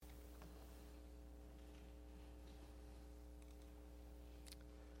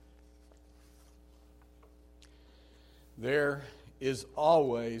There is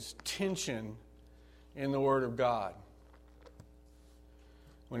always tension in the Word of God.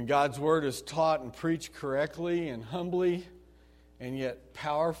 When God's Word is taught and preached correctly and humbly, and yet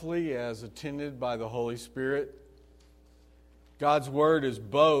powerfully as attended by the Holy Spirit, God's Word is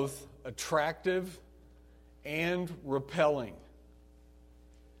both attractive and repelling.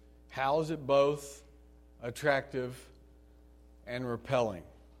 How is it both attractive and repelling?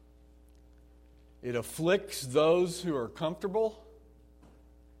 It afflicts those who are comfortable,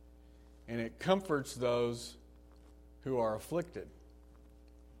 and it comforts those who are afflicted.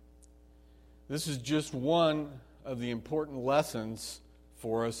 This is just one of the important lessons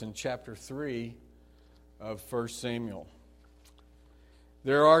for us in chapter 3 of 1 Samuel.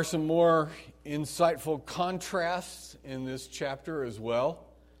 There are some more insightful contrasts in this chapter as well.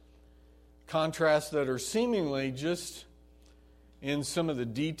 Contrasts that are seemingly just in some of the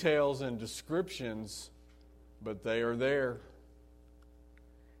details and descriptions, but they are there.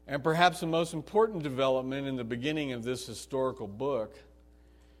 And perhaps the most important development in the beginning of this historical book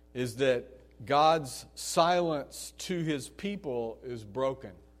is that God's silence to His people is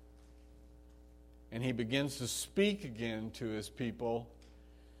broken. And He begins to speak again to His people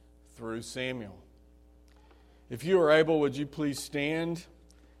through Samuel. If you are able, would you please stand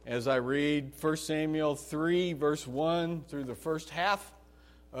as I read 1 Samuel 3, verse 1 through the first half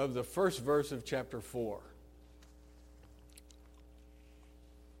of the first verse of chapter 4.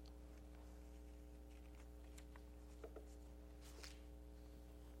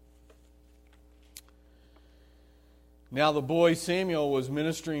 Now the boy Samuel was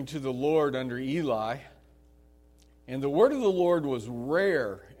ministering to the Lord under Eli, and the word of the Lord was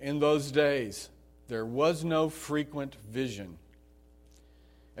rare in those days. There was no frequent vision.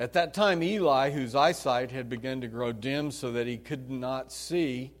 At that time Eli, whose eyesight had begun to grow dim so that he could not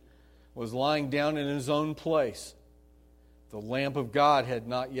see, was lying down in his own place. The lamp of God had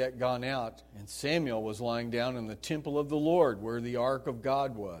not yet gone out, and Samuel was lying down in the temple of the Lord, where the ark of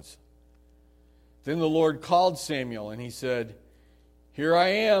God was. Then the Lord called Samuel, and he said, "Here I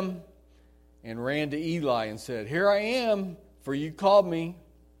am," and ran to Eli and said, "Here I am, for you called me."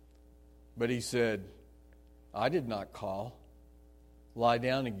 But he said, "I did not call. Lie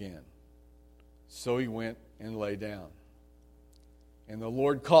down again." So he went and lay down. And the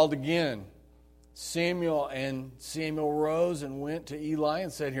Lord called again, "Samuel," and Samuel rose and went to Eli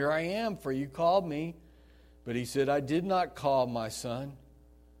and said, "Here I am, for you called me." But he said, "I did not call, my son.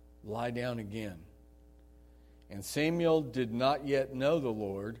 Lie down again." And Samuel did not yet know the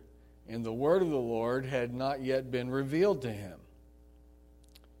Lord, and the word of the Lord had not yet been revealed to him.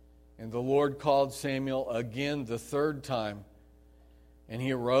 And the Lord called Samuel again the third time, and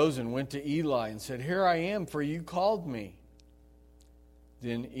he arose and went to Eli and said, "Here I am, for you called me."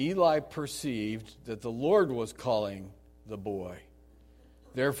 Then Eli perceived that the Lord was calling the boy.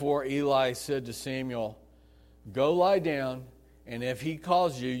 Therefore Eli said to Samuel, "Go lie down, and if he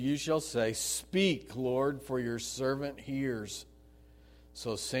calls you, you shall say, 'Speak, Lord, for your servant hears.'"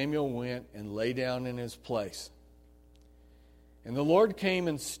 So Samuel went and lay down in his place. And the Lord came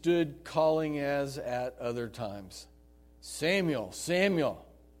and stood, calling as at other times, "Samuel, Samuel."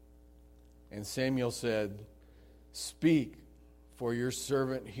 And Samuel said, "Speak, for your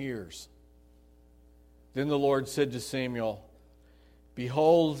servant hears." Then the Lord said to Samuel,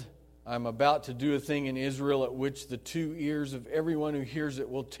 "Behold, I am about to do a thing in Israel at which the two ears of everyone who hears it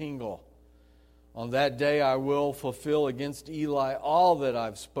will tingle. On that day I will fulfill against Eli all that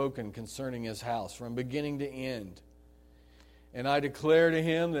I've spoken concerning his house, from beginning to end. And I declare to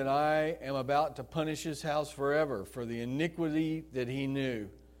him that I am about to punish his house forever for the iniquity that he knew,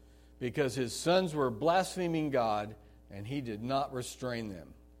 because his sons were blaspheming God, and he did not restrain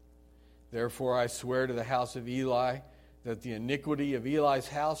them. Therefore I swear to the house of Eli that the iniquity of Eli's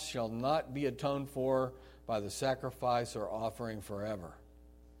house shall not be atoned for by the sacrifice or offering forever."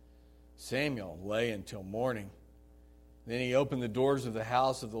 Samuel lay until morning. Then he opened the doors of the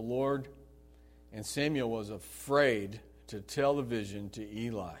house of the Lord, and Samuel was afraid to tell the vision to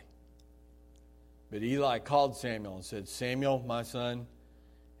Eli. But Eli called Samuel and said, "Samuel, my son."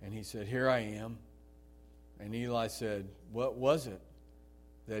 And he said, "Here I am." And Eli said, "What was it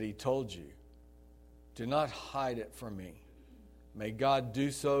that he told you? Do not hide it from me. May God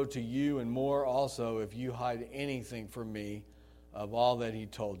do so to you and more also if you hide anything from me of all that he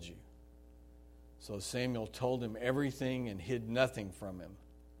told you." So Samuel told him everything and hid nothing from him.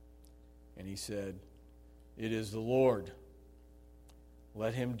 And he said, "It is the Lord.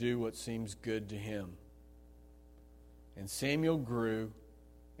 Let him do what seems good to him." And Samuel grew,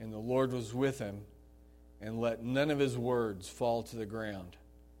 and the Lord was with him, and let none of his words fall to the ground.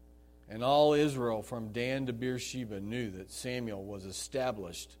 And all Israel from Dan to Beersheba knew that Samuel was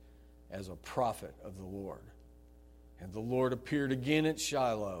established as a prophet of the Lord. And the Lord appeared again at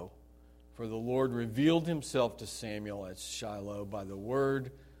Shiloh, for the Lord revealed himself to Samuel at Shiloh by the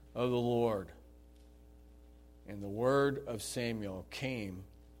word of the Lord. And the word of Samuel came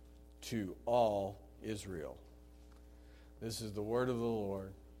to all Israel. This is the word of the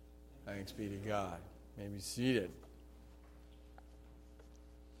Lord. Thanks be to God. You may be seated.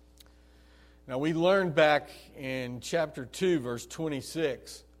 Now, we learned back in chapter 2, verse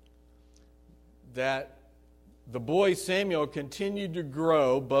 26, that the boy Samuel continued to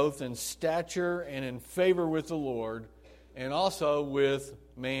grow both in stature and in favor with the Lord and also with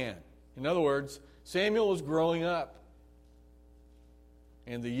man. In other words, Samuel was growing up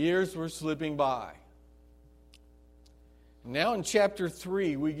and the years were slipping by. Now in chapter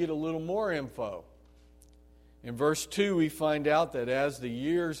 3, we get a little more info. In verse 2, we find out that as the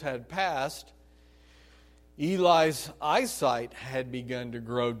years had passed, Eli's eyesight had begun to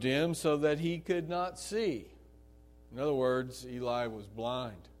grow dim so that he could not see. In other words, Eli was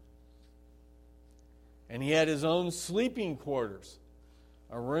blind. And he had his own sleeping quarters,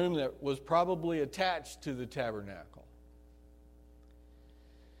 a room that was probably attached to the tabernacle.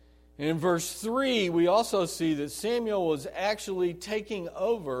 And in verse 3, we also see that Samuel was actually taking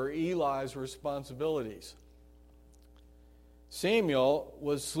over Eli's responsibilities. Samuel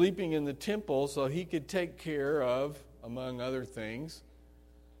was sleeping in the temple so he could take care of, among other things,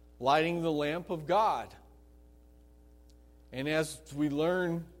 lighting the lamp of God. And as we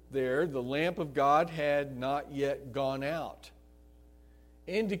learn there, the lamp of God had not yet gone out,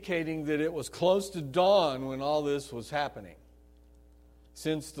 indicating that it was close to dawn when all this was happening,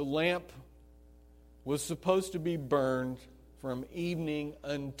 since the lamp was supposed to be burned from evening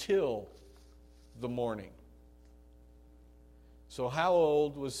until the morning. So how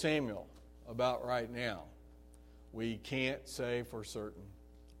old was Samuel about right now? We can't say for certain.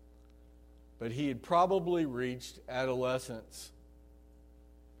 But he had probably reached adolescence.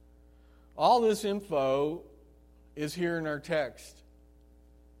 All this info is here in our text.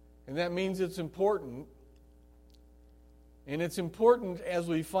 And that means it's important. And it's important as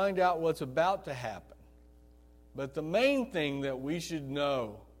we find out what's about to happen. But the main thing that we should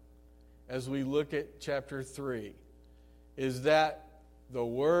know as we look at chapter 3 is that the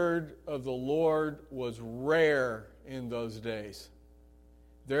word of the Lord was rare in those days.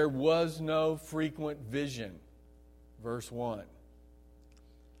 There was no frequent vision. Verse 1.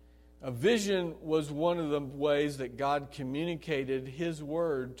 A vision was one of the ways that God communicated His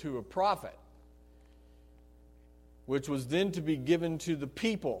word to a prophet, which was then to be given to the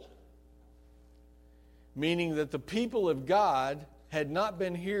people, meaning that the people of God had not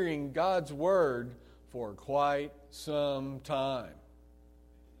been hearing God's word for quite some time.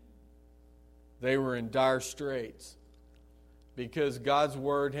 They were in dire straits because God's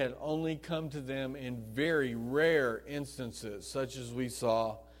word had only come to them in very rare instances, such as we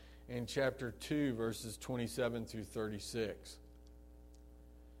saw in chapter 2, verses 27 through 36.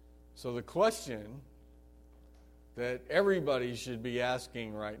 So the question that everybody should be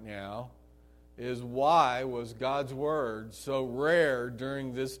asking right now is, why was God's word so rare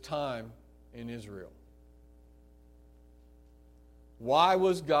during this time in Israel? Why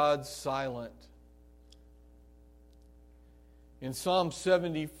was God silent? In Psalm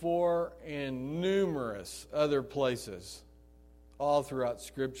 74 and numerous other places, all throughout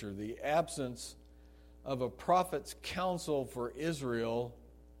Scripture, the absence of a prophet's counsel for Israel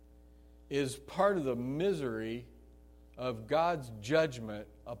is part of the misery of God's judgment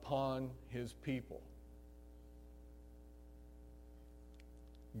upon His people.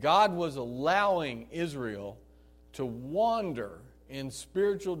 God was allowing Israel to wander in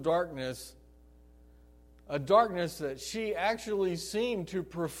spiritual darkness, a darkness that she actually seemed to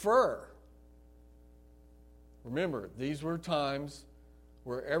prefer. Remember, these were times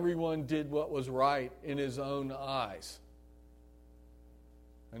where everyone did what was right in his own eyes.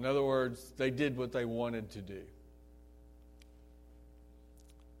 In other words, they did what they wanted to do.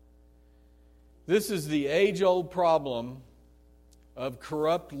 This is the age-old problem of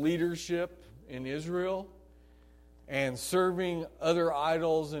corrupt leadership in Israel and serving other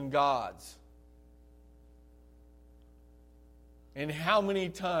idols and gods. And how many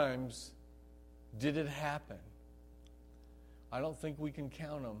times did it happen? I don't think we can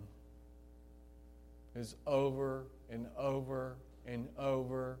count them. It's over and over and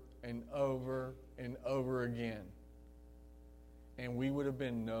over and over and over again. And we would have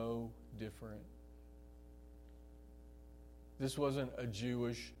been no different. This wasn't a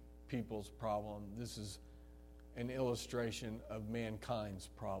Jewish people's problem. This is an illustration of mankind's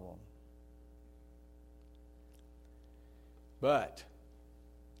problem. But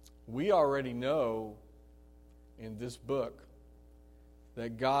we already know in this book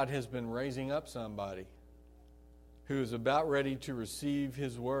that God has been raising up somebody who is about ready to receive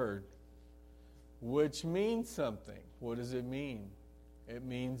his word, which means something. What does it mean? It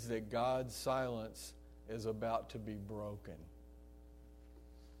means that God's silence is about to be broken.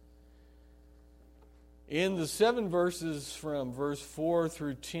 In the 7 verses from verse 4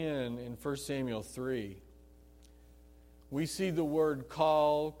 through 10 in 1 Samuel 3, we see the word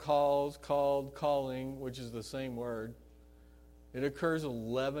call, calls, called, calling, which is the same word. It occurs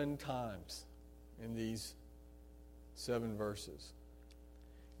 11 times in these 7 verses.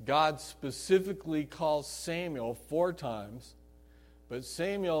 God specifically calls Samuel 4 times, but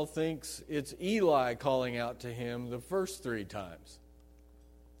Samuel thinks it's Eli calling out to him the first 3 times.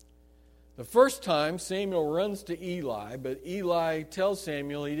 The first time, Samuel runs to Eli, but Eli tells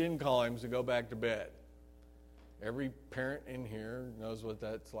Samuel he didn't call him to go back to bed. Every parent in here knows what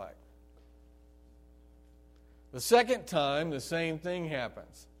that's like. The second time, the same thing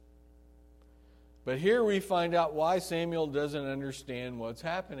happens. But here we find out why Samuel doesn't understand what's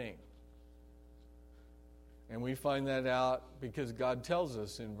happening. And we find that out because God tells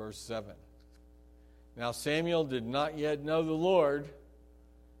us in verse 7. Now Samuel did not yet know the Lord,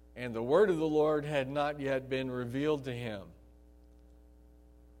 and the word of the Lord had not yet been revealed to him.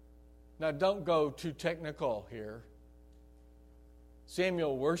 Now don't go too technical here.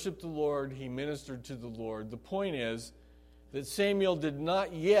 Samuel worshiped the Lord. He ministered to the Lord. The point is that Samuel did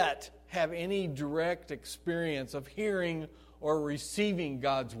not yet have any direct experience of hearing or receiving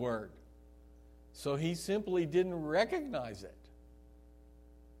God's word. So he simply didn't recognize it.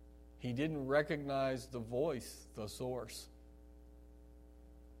 He didn't recognize the voice, the source.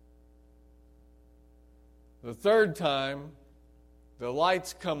 The third time, the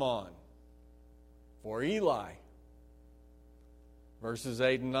lights come on for Eli. Verses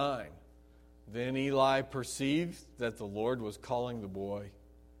 8 and 9. Then Eli perceived that the Lord was calling the boy.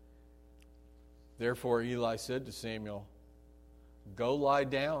 Therefore Eli said to Samuel, "Go lie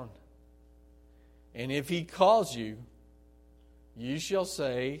down. And if he calls you, you shall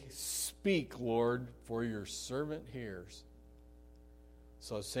say, 'Speak, Lord, for your servant hears.'"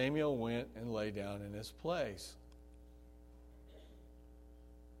 So Samuel went and lay down in his place.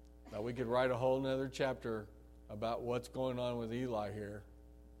 Now we could write a whole other chapter about what's going on with Eli here.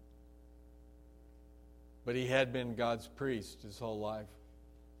 But he had been God's priest his whole life.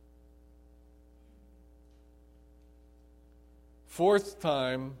 Fourth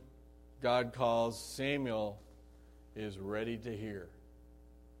time God calls, Samuel is ready to hear.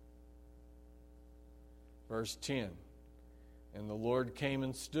 Verse 10. And the Lord came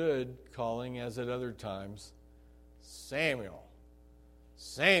and stood, calling as at other times, "Samuel,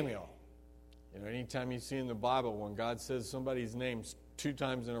 Samuel." You know, anytime you see in the Bible when God says somebody's name 2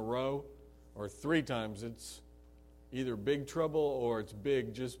 times in a row or 3 times, it's either big trouble or it's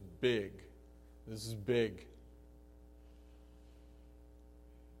big, just big. This is big.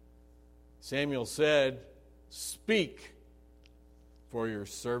 Samuel said, "Speak, for your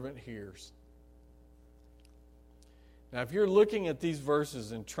servant hears." Now, if you're looking at these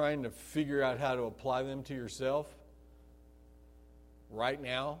verses and trying to figure out how to apply them to yourself right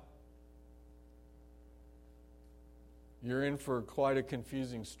now, you're in for quite a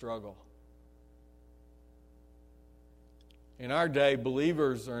confusing struggle. In our day,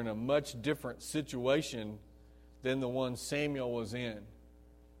 believers are in a much different situation than the one Samuel was in,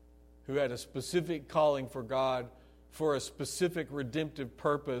 who had a specific calling for God for a specific redemptive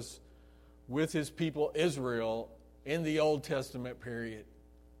purpose with his people Israel in the Old Testament period.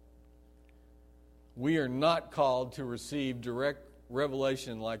 We are not called to receive direct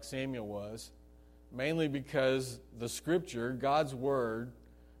revelation like Samuel was, mainly because the Scripture, God's Word,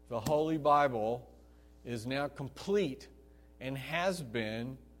 the Holy Bible, is now complete and has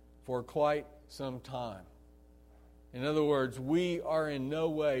been for quite some time. In other words, we are in no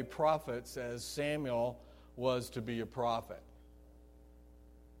way prophets as Samuel was to be a prophet.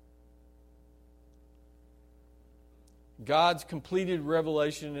 God's completed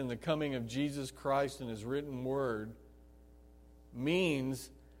revelation in the coming of Jesus Christ and His written Word means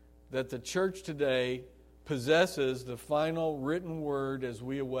that the church today possesses the final written Word as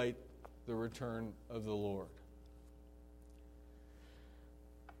we await the return of the Lord.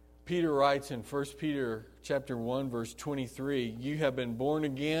 Peter writes in 1 Peter chapter 1, verse 23, "You have been born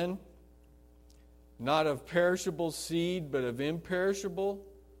again, not of perishable seed, but of imperishable."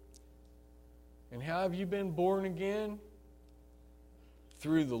 And how have you been born again?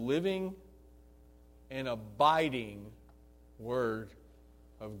 Through the living and abiding Word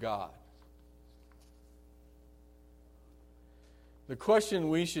of God. The question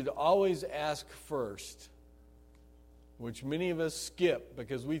we should always ask first, which many of us skip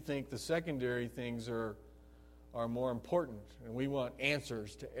because we think the secondary things are more important, and we want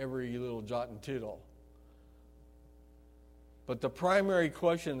answers to every little jot and tittle. But the primary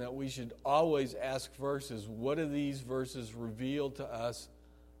question that we should always ask first is, what do these verses reveal to us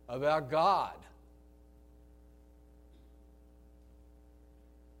about God?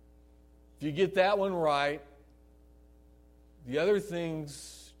 If you get that one right, the other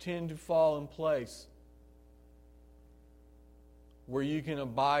things tend to fall in place where you can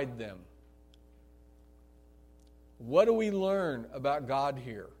abide them. What do we learn about God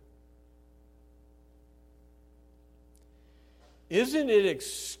here? Isn't it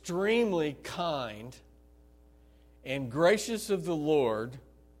extremely kind and gracious of the Lord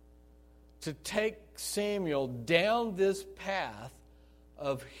to take Samuel down this path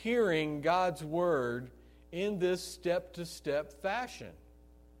of hearing God's word in this step-to-step fashion?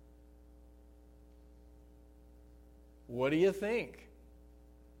 What do you think?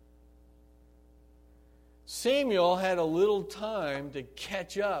 Samuel had a little time to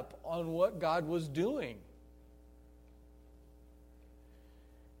catch up on what God was doing.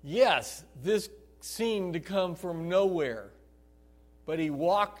 Yes, this seemed to come from nowhere, but he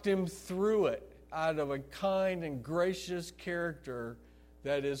walked him through it out of a kind and gracious character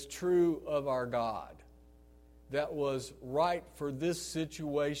that is true of our God, that was right for this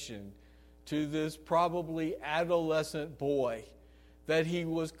situation, to this probably adolescent boy that he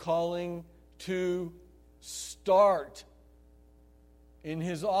was calling to start in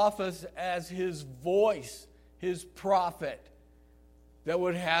his office as his voice, his prophet, that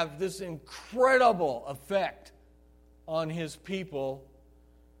would have this incredible effect on his people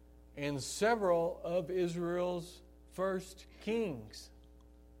and several of Israel's first kings.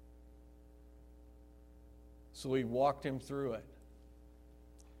 So he walked him through it.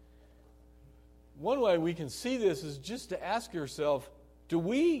 One way we can see this is just to ask yourself, do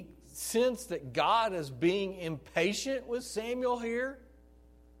we sense that God is being impatient with Samuel here?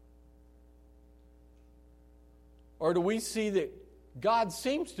 Or do we see that God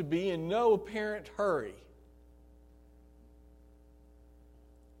seems to be in no apparent hurry?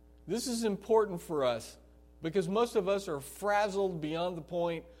 This is important for us because most of us are frazzled beyond the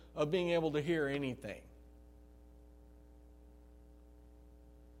point of being able to hear anything.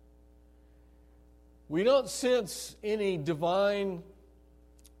 We don't sense any divine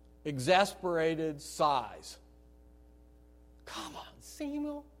exasperated sighs. Come on,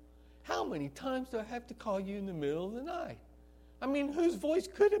 Samuel. How many times do I have to call you in the middle of the night? I mean, whose voice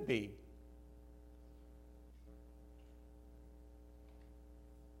could it be?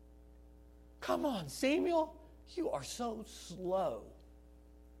 Come on, Samuel. You are so slow.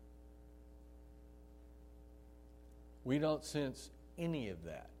 We don't sense any of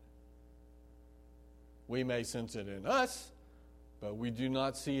that. We may sense it in us, but we do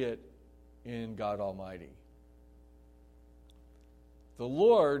not see it in God Almighty. The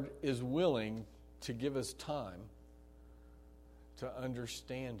Lord is willing to give us time to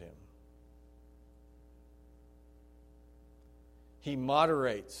understand Him. He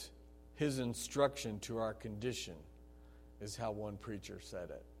moderates His instruction to our condition, is how one preacher said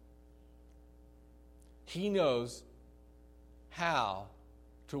it. He knows how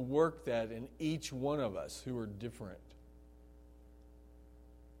to work that in each one of us who are different.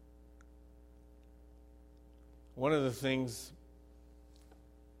 One of the things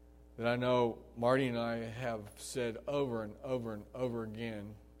that I know Marty and I have said over and over and over again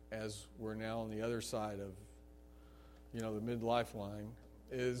as we're now on the other side of, the midlife line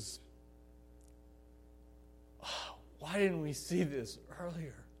is, why didn't we see this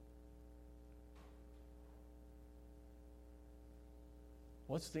earlier?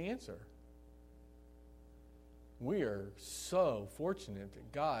 What's the answer? We are so fortunate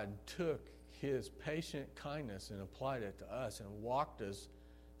that God took His patient kindness and applied it to us and walked us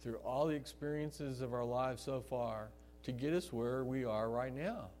through all the experiences of our lives so far to get us where we are right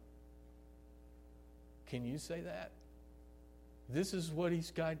now. Can you say that? This is what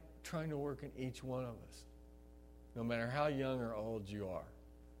He's got trying to work in each one of us, no matter how young or old you are.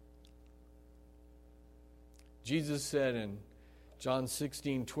 Jesus said in John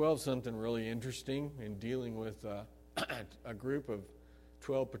 16:12 something really interesting in dealing with a group of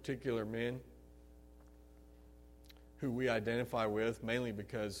 12 particular men who we identify with, mainly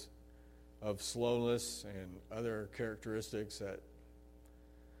because of slowness and other characteristics that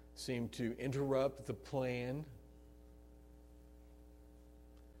seem to interrupt the plan.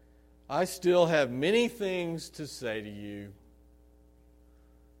 I still have many things to say to you,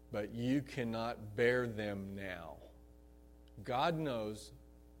 but you cannot bear them now. God knows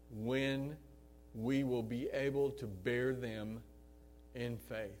when we will be able to bear them in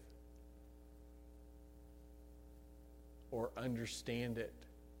faith or understand it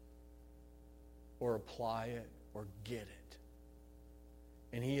or apply it or get it.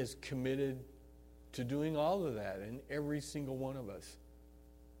 And He is committed to doing all of that in every single one of us.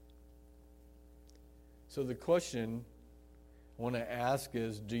 So the question I want to ask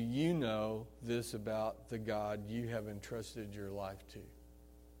is, do you know this about the God you have entrusted your life to?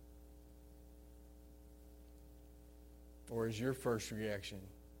 Or is your first reaction,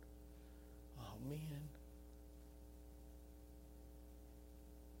 oh man,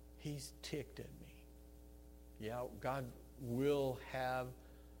 He's ticked at me? Yeah, God will have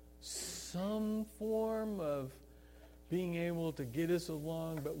some form of being able to get us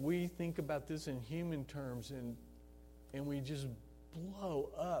along, but we think about this in human terms and we just blow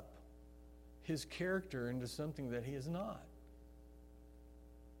up His character into something that He is not.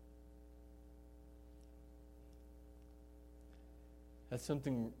 That's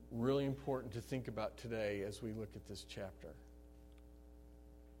something really important to think about today as we look at this chapter.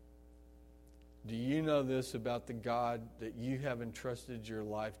 Do you know this about the God that you have entrusted your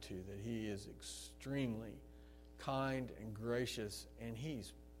life to, that He is extremely kind and gracious, and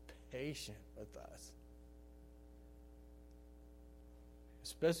He's patient with us?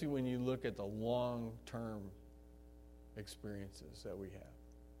 Especially when you look at the long-term experiences that we have.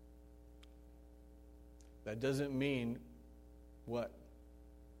 That doesn't mean what?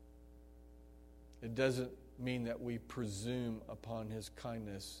 It doesn't mean that we presume upon His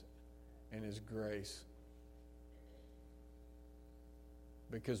kindness and His grace.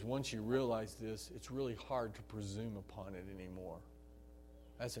 Because once you realize this, it's really hard to presume upon it anymore.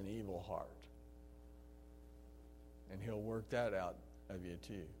 That's an evil heart. And He'll work that out of you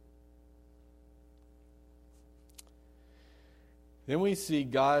too. Then we see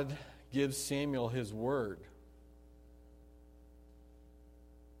God gives Samuel his word.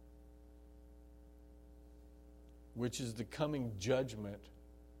 Which is the coming judgment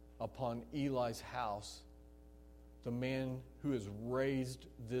upon Eli's house, the man who has raised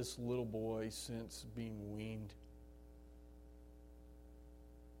this little boy since being weaned,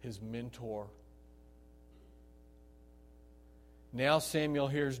 his mentor. Now Samuel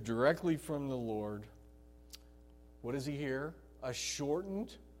hears directly from the Lord. What does he hear? A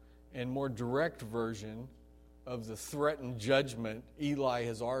shortened and more direct version of the threatened judgment Eli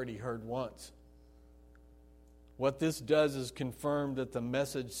has already heard once. What this does is confirm that the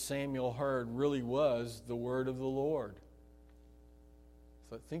message Samuel heard really was the word of the Lord.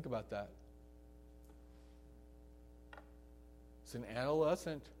 So think about that. It's an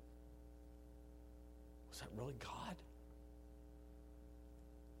adolescent. Was that really God?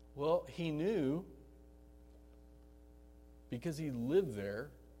 Well, he knew, because he lived there,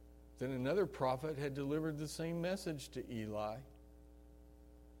 that another prophet had delivered the same message to Eli.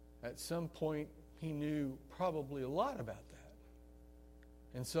 At some point, he knew probably a lot about that.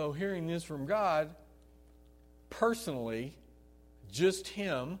 And so hearing this from God, personally, just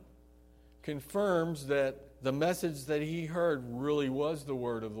him, confirms that the message that he heard really was the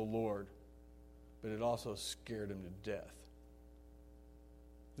word of the Lord. But it also scared him to death.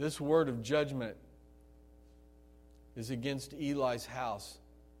 This word of judgment is against Eli's house.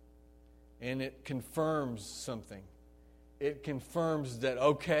 And it confirms something. It confirms that,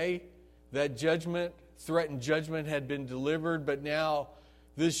 okay, that judgment, threatened judgment had been delivered, but now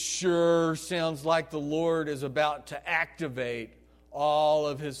this sure sounds like the Lord is about to activate all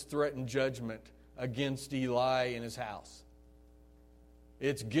of His threatened judgment against Eli and his house.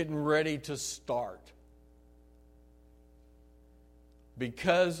 It's getting ready to start.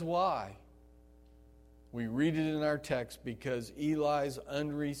 Because why? We read it in our text, because Eli's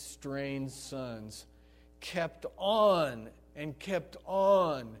unrestrained sons kept on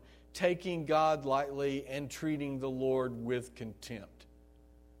taking God lightly and treating the Lord with contempt.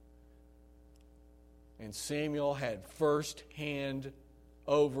 And Samuel had first-hand,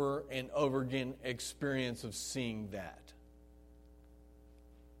 over and over again experience of seeing that.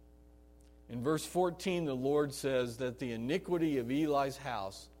 In verse 14, the Lord says that the iniquity of Eli's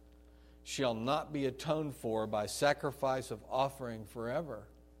house shall not be atoned for by sacrifice of offering forever.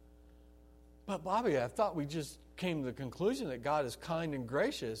 But Bobby, I thought we just came to the conclusion that God is kind and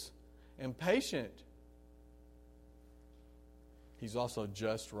gracious and patient. He's also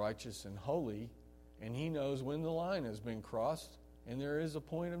just, righteous, and holy, and He knows when the line has been crossed and there is a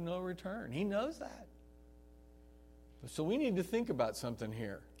point of no return. He knows that. So we need to think about something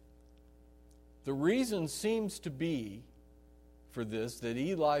here. The reason seems to be for this that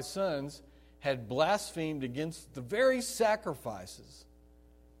Eli's sons had blasphemed against the very sacrifices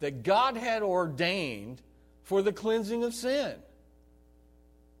that God had ordained for the cleansing of sin.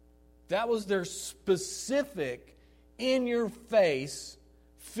 That was their specific, in-your-face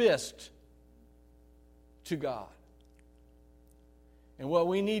fist to God. And what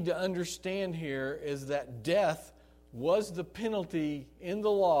we need to understand here is that death was the penalty in the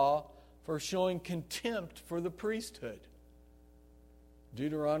law for showing contempt for the priesthood.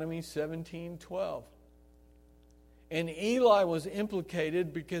 Deuteronomy 17:12. And Eli was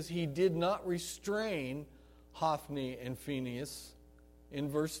implicated because he did not restrain Hophni and Phinehas in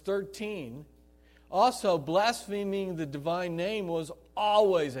verse 13. Also, blaspheming the divine name was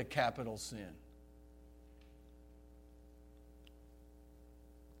always a capital sin.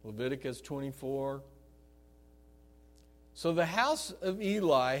 Leviticus 24. So the house of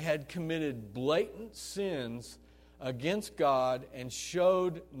Eli had committed blatant sins against God and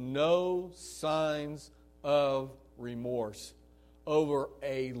showed no signs of remorse over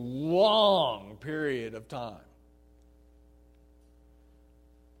a long period of time.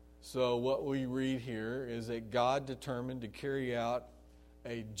 So what we read here is that God determined to carry out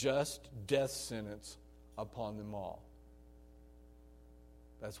a just death sentence upon them all.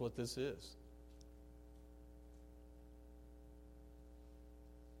 That's what this is.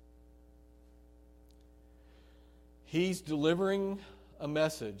 He's delivering a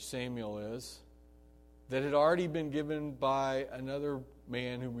message, Samuel is, that had already been given by another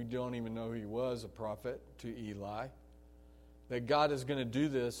man who we don't even know who he was, a prophet, to Eli, that God is going to do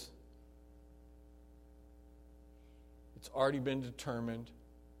this. It's already been determined.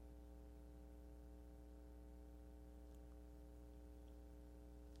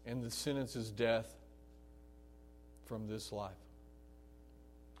 And the sentence is death from this life.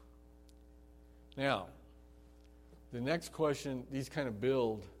 Now, the next question, these kind of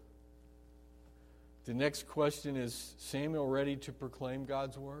build. The next question is, Samuel ready to proclaim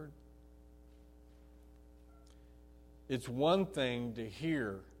God's word? It's one thing to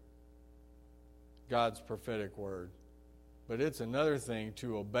hear God's prophetic word, but it's another thing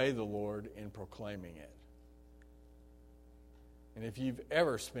to obey the Lord in proclaiming it. And if you've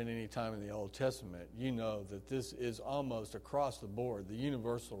ever spent any time in the Old Testament, you know that this is almost across the board, the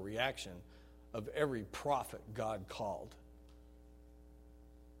universal reaction of every prophet God called.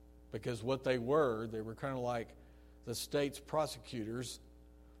 Because what they were kind of like the state's prosecutors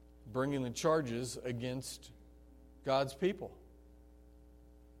bringing the charges against God's people.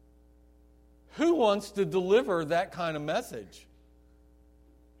 Who wants to deliver that kind of message?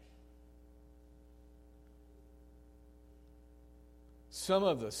 Some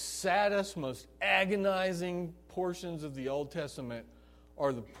of the saddest, most agonizing portions of the Old Testament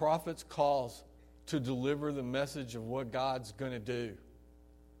are the prophet's calls to deliver the message of what God's going to do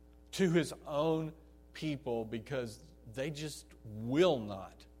to his own people, because they just will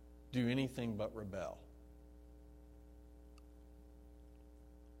not do anything but rebel.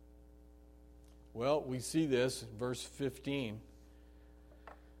 Well, we see this in verse 15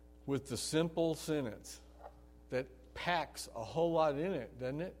 with the simple sentence that packs a whole lot in it,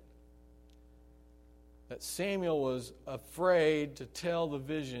 doesn't it? That Samuel was afraid to tell the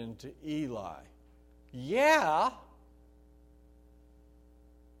vision to Eli. Yeah.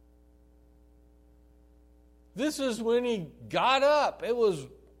 This is when he got up. It was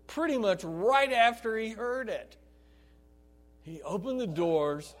pretty much right after he heard it. He opened the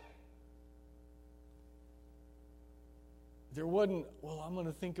doors. There wasn't, well, I'm going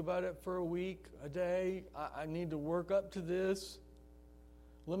to think about it for a week, a day. I need to work up to this.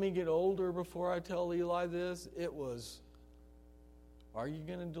 Let me get older before I tell Eli this. It was, are you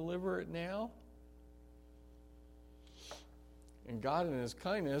going to deliver it now? And God in his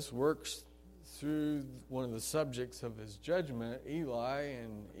kindness works through one of the subjects of his judgment, Eli,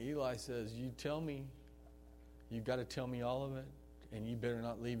 and Eli says, you tell me, you've got to tell me all of it, and you better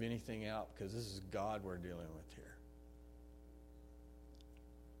not leave anything out, because this is God we're dealing with here.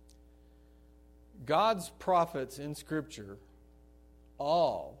 God's prophets in Scripture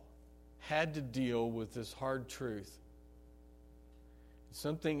all had to deal with this hard truth.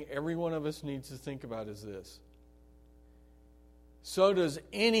 Something every one of us needs to think about is this. So does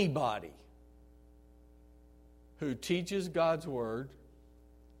anybody who teaches God's Word,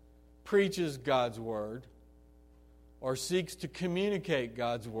 preaches God's Word, or seeks to communicate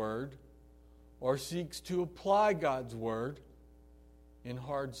God's Word, or seeks to apply God's Word in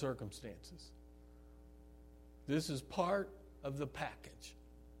hard circumstances. This is part of the package.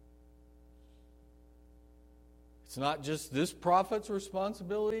 It's not just this prophet's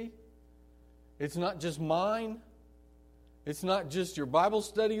responsibility. It's not just mine. It's not just your Bible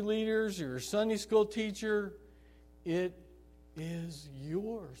study leaders, your Sunday school teacher. It is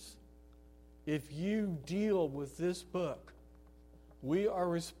yours. If you deal with this book, we are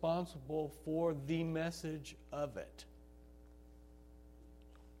responsible for the message of it.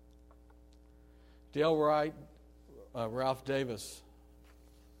 Ralph Davis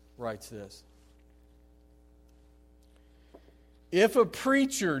writes this. If a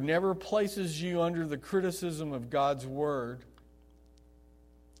preacher never places you under the criticism of God's word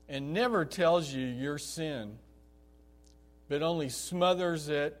and never tells you your sin, but only smothers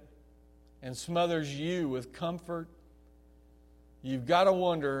it and smothers you with comfort, you've got to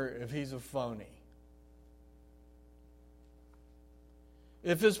wonder if he's a phony.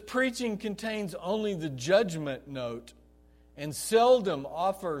 If his preaching contains only the judgment note and seldom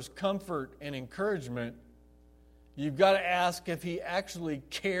offers comfort and encouragement, you've got to ask if he actually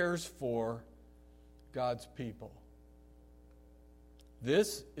cares for God's people.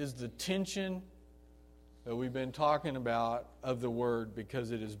 This is the tension that we've been talking about of the word,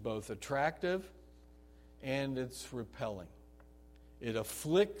 because it is both attractive and it's repelling. It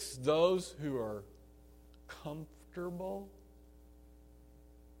afflicts those who are comfortable,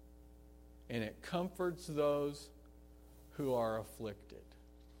 and it comforts those who are afflicted.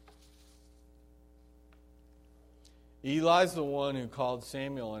 Eli's the one who called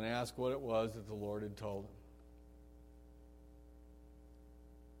Samuel and asked what it was that the Lord had told him.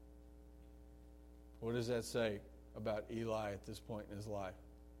 What does that say about Eli at this point in his life?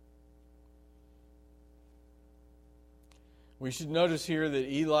 We should notice here that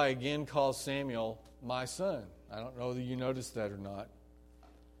Eli again calls Samuel my son. I don't know that you noticed that or not.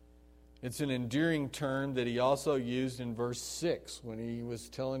 It's an endearing term that he also used in verse 6 when he was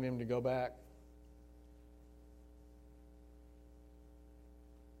telling him to go back.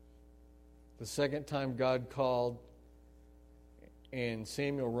 The second time God called and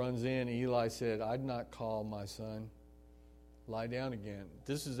Samuel runs in, Eli said, "I'd not call my son. Lie down again."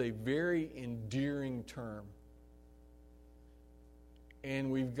 This is a very endearing term.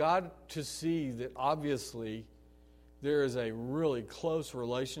 And we've got to see that obviously there is a really close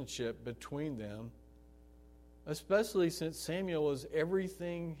relationship between them, especially since Samuel was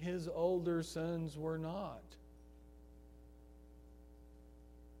everything his older sons were not.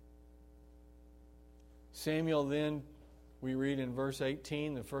 Samuel then, we read in verse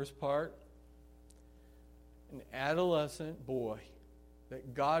 18, the first part, an adolescent boy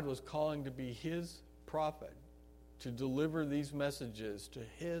that God was calling to be his prophet, to deliver these messages to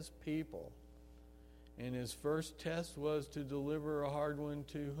his people. And his first test was to deliver a hard one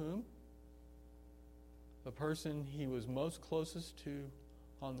to whom? The person he was most closest to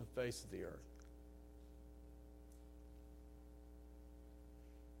on the face of the earth.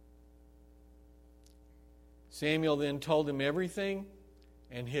 Samuel then told him everything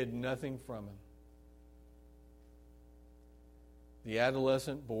and hid nothing from him. The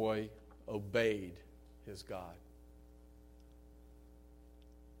adolescent boy obeyed his God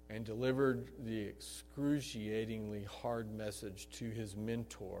and delivered the excruciatingly hard message to his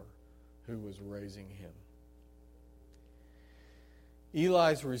mentor who was raising him.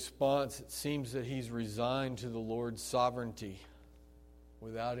 Eli's response, it seems that he's resigned to the Lord's sovereignty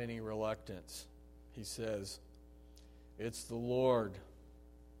without any reluctance. He says, "It's the Lord."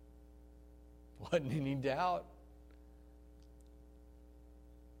 Wasn't any doubt.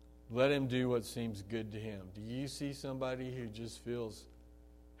 Let him do what seems good to him. Do you see somebody who just feels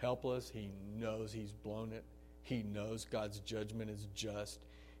helpless? He knows he's blown it. He knows God's judgment is just.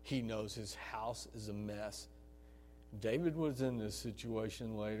 He knows his house is a mess. David was in this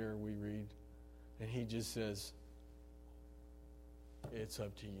situation later, we read, and he just says, "It's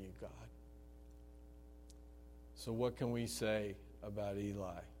up to you, God." So what can we say about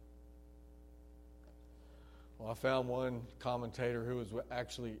Eli? Well, I found one commentator who was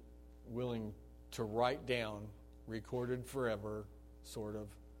actually willing to write down, recorded forever, sort of,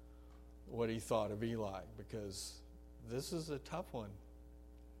 what he thought of Eli, because this is a tough one.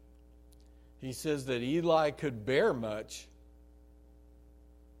 He says that Eli could bear much,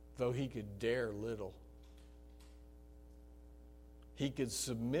 though he could dare little. He could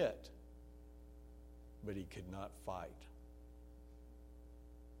submit, but he could not fight.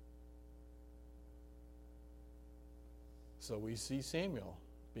 So we see Samuel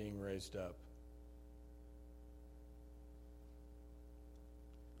being raised up.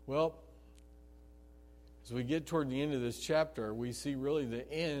 Well, as we get toward the end of this chapter, we see really the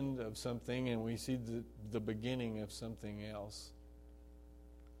end of something, and we see the beginning of something else.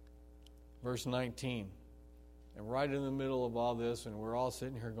 Verse 19. And right in the middle of all this, and we're all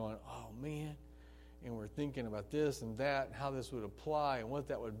sitting here going, "Oh man, and we're thinking about this and that, and how this would apply, and what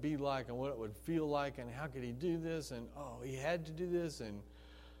that would be like, and what it would feel like, and how could he do this, and he had to do this, and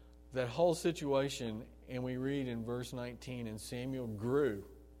that whole situation. And we read in verse 19, and Samuel grew.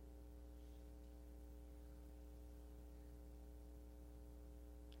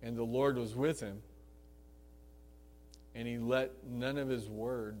 And the Lord was with him, and he let none of his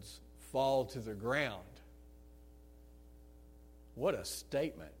words fall to the ground. What a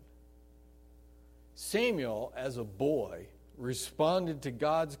statement. Samuel, as a boy, responded to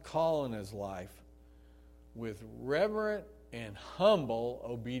God's call in his life with reverent and humble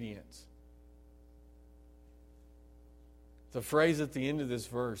obedience. The phrase at the end of this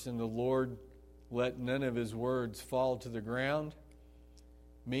verse, and the Lord let none of his words fall to the ground,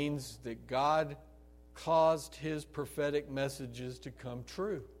 means that God caused his prophetic messages to come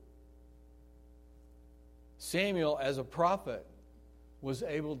true. Samuel, as a prophet, was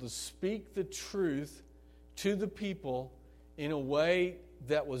able to speak the truth to the people in a way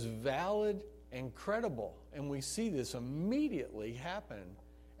that was valid and credible. And we see this immediately happen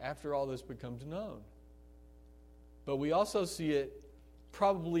after all this becomes known. But we also see it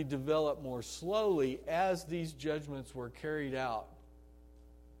probably develop more slowly as these judgments were carried out,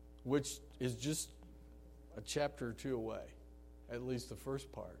 which is just a chapter or two away, at least the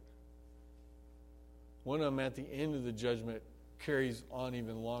first part. One of them at the end of the judgment carries on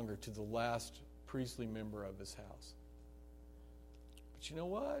even longer to the last priestly member of his house. But you know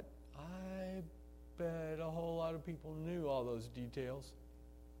what? I bet a whole lot of people knew all those details.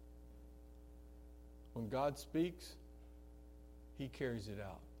 When God speaks, he carries it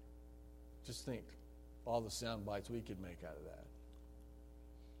out. Just think all the sound bites we could make out of that.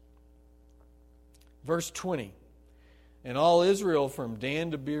 Verse 20, and all Israel from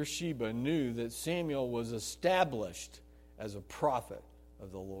Dan to Beersheba knew that Samuel was established as a prophet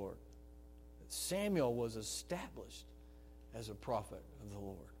of the Lord. That Samuel was established as a prophet of the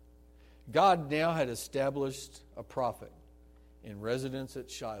Lord. God now had established a prophet in residence at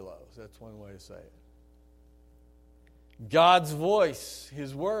Shiloh. That's one way to say it. God's voice,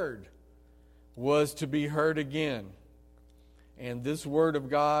 his word, was to be heard again. And this word of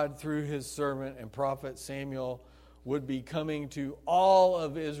God through his servant and prophet Samuel would be coming to all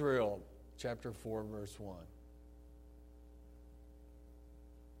of Israel. Chapter 4, verse 1.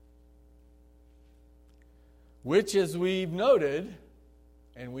 Which, as we've noted,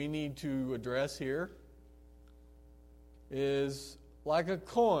 and we need to address here, is like a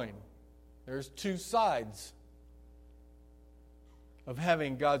coin. There's two sides of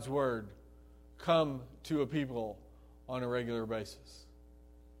having God's word come to a people on a regular basis.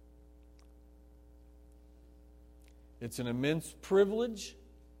 It's an immense privilege,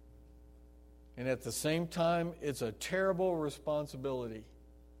 and at the same time, it's a terrible responsibility.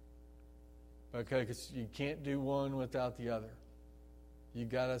 Okay, because you can't do one without the other. You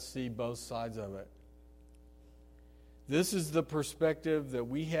got to see both sides of it. This is the perspective that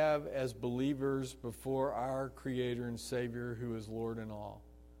we have as believers before our Creator and Savior, who is Lord and all.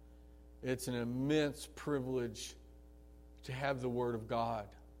 It's an immense privilege to have the Word of God.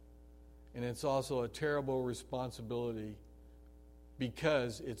 And it's also a terrible responsibility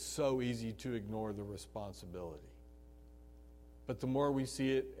because it's so easy to ignore the responsibility. But the more we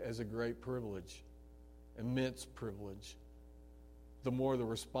see it as a great privilege, immense privilege, the more the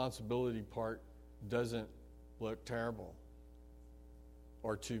responsibility part doesn't look terrible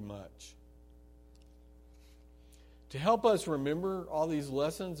or too much. To help us remember all these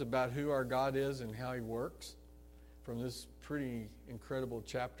lessons about who our God is and how he works from this pretty incredible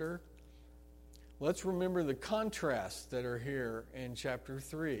chapter, let's remember the contrasts that are here in chapter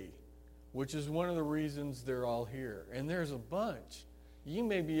 3, which is one of the reasons they're all here. And there's a bunch. You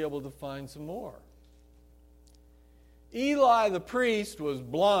may be able to find some more. Eli the priest was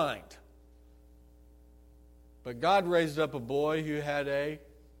blind, but God raised up a boy who had a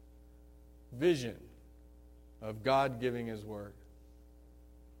vision of God giving his word.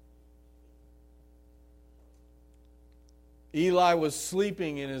 Eli was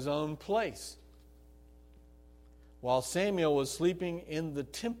sleeping in his own place, while Samuel was sleeping in the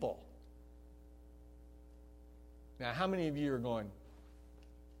temple. Now, how many of you are going,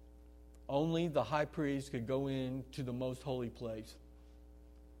 only the high priest could go into the most holy place?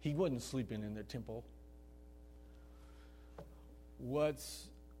 He wasn't sleeping in the temple. What's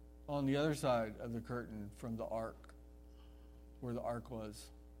on the other side of the curtain from the ark, where the ark was?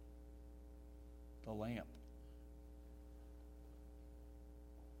 The lamp.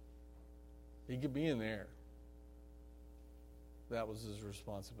 He could be in there. That was his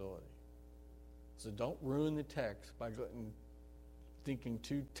responsibility. So don't ruin the text by thinking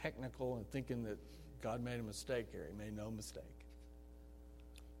too technical and thinking that God made a mistake here. He made no mistake.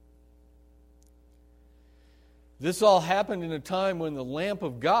 This all happened in a time when the lamp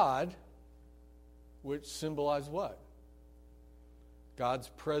of God, which symbolized what? God's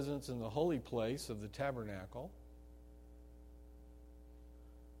presence in the holy place of the tabernacle,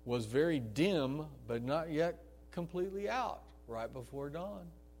 was very dim, but not yet completely out, right before dawn.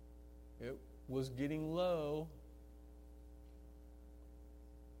 It was getting low.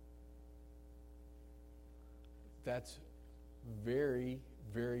 That's very,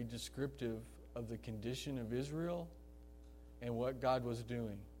 very descriptive of the condition of Israel and what God was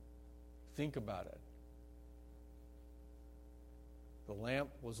doing. Think about it. The lamp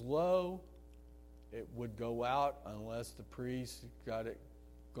was low. It would go out unless the priest got it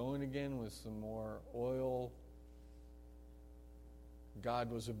going again with some more oil. God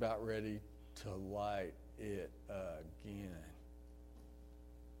was about ready to light it again.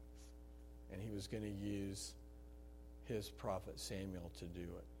 And he was going to use his prophet Samuel to do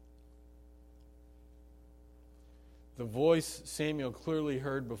it. The voice Samuel clearly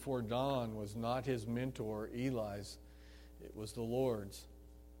heard before dawn was not his mentor Eli's. It was the Lord's.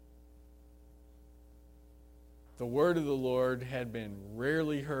 The word of the Lord had been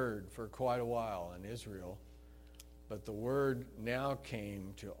rarely heard for quite a while in Israel, but the word now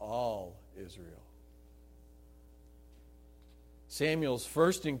came to all Israel. Samuel's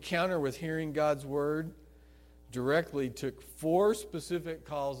first encounter with hearing God's word directly took 4 specific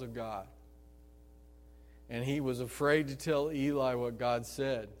calls of God. And he was afraid to tell Eli what God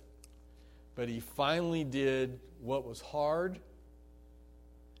said. But he finally did what was hard,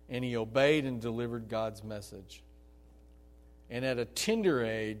 and he obeyed and delivered God's message. And at a tender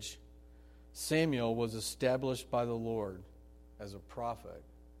age, Samuel was established by the Lord as a prophet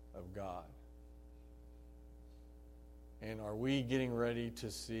of God. And are we getting ready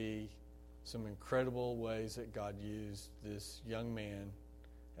to see some incredible ways that God used this young man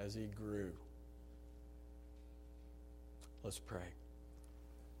as he grew? Let's pray.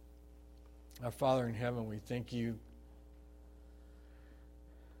 Our Father in heaven, we thank you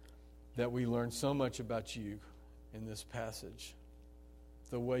that we learn so much about you in this passage.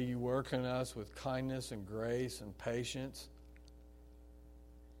 The way you work in us with kindness and grace and patience.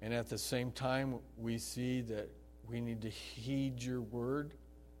 And at the same time, we see that we need to heed your word,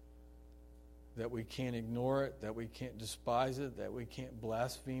 that we can't ignore it, that we can't despise it, that we can't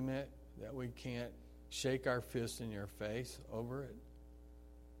blaspheme it, that we can't shake our fist in your face over it.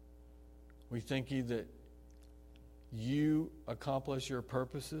 We thank you that you accomplish your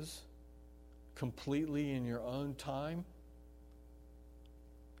purposes completely in your own time.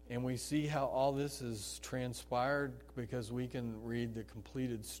 And we see how all this has transpired because we can read the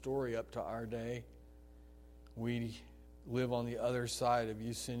completed story up to our day. We live on the other side of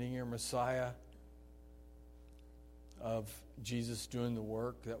you sending your Messiah, of Jesus doing the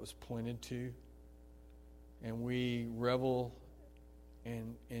work that was pointed to. And we revel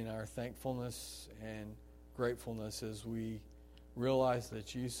in our thankfulness and gratefulness as we realize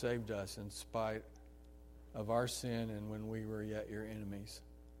that you saved us in spite of our sin and when we were yet your enemies.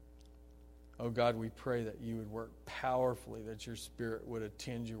 Oh God, we pray that you would work powerfully, that your Spirit would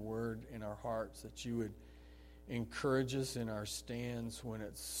attend your word in our hearts, that you would encourage us in our stands when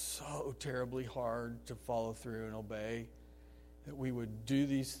it's so terribly hard to follow through and obey, that we would do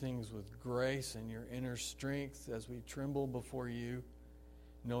these things with grace and your inner strength as we tremble before you,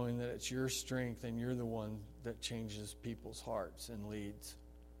 knowing that it's your strength and you're the one that changes people's hearts and leads.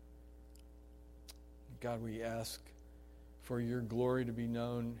 God, we ask for your glory to be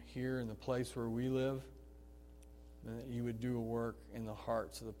known here in the place where we live, and that you would do a work in the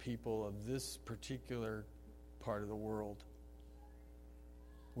hearts of the people of this particular part of the world.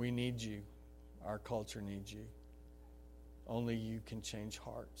 We need you. Our culture needs you. Only you can change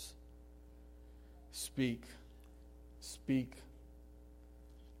hearts. Speak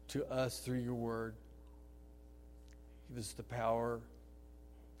to us through your word. Give us the power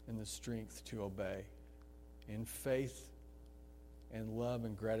and the strength to obey in faith and love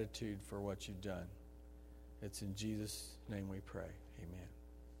and gratitude for what you've done. It's in Jesus' name we pray. Amen.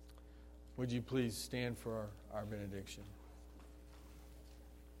 Would you please stand for our benediction?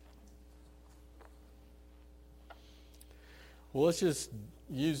 Well, let's just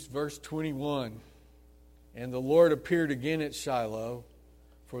use verse 21. And the Lord appeared again at Shiloh,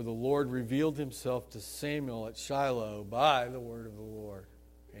 for the Lord revealed himself to Samuel at Shiloh by the word of the Lord.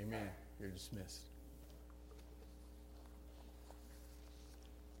 Amen. You're dismissed.